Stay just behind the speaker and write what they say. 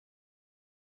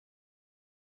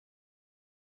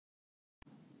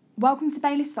Welcome to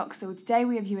Baylis Vauxhall. Today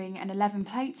we are viewing an 11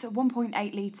 plate 1.8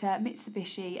 litre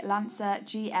Mitsubishi Lancer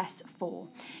GS4.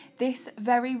 This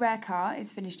very rare car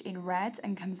is finished in red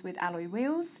and comes with alloy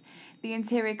wheels. The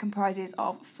interior comprises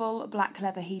of full black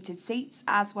leather heated seats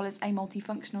as well as a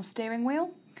multifunctional steering wheel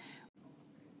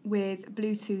with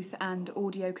Bluetooth and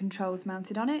audio controls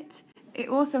mounted on it. It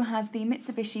also has the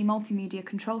Mitsubishi multimedia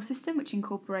control system, which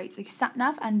incorporates a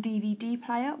sat-nav and DVD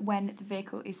player when the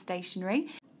vehicle is stationary.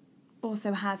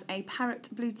 Also has a Parrot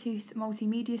Bluetooth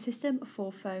multimedia system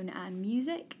for phone and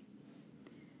music.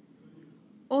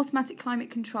 Automatic climate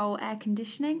control air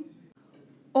conditioning.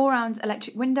 All-round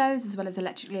electric windows as well as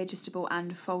electrically adjustable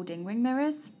and folding wing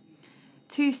mirrors.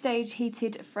 2-stage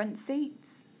heated front seats.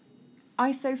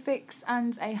 ISOFIX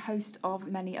and a host of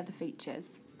many other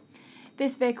features.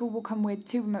 This vehicle will come with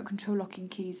 2 remote control locking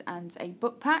keys and a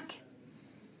book pack.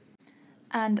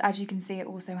 And as you can see, it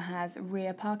also has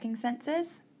rear parking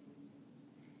sensors.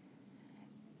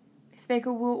 This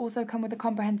vehicle will also come with a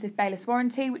comprehensive Baylis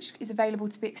warranty, which is available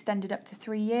to be extended up to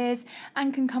 3 years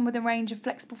and can come with a range of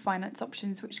flexible finance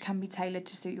options which can be tailored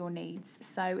to suit your needs.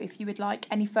 So if you would like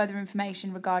any further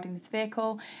information regarding this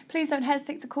vehicle, please don't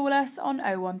hesitate to call us on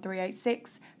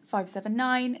 01386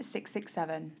 579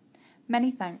 667.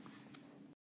 Many thanks.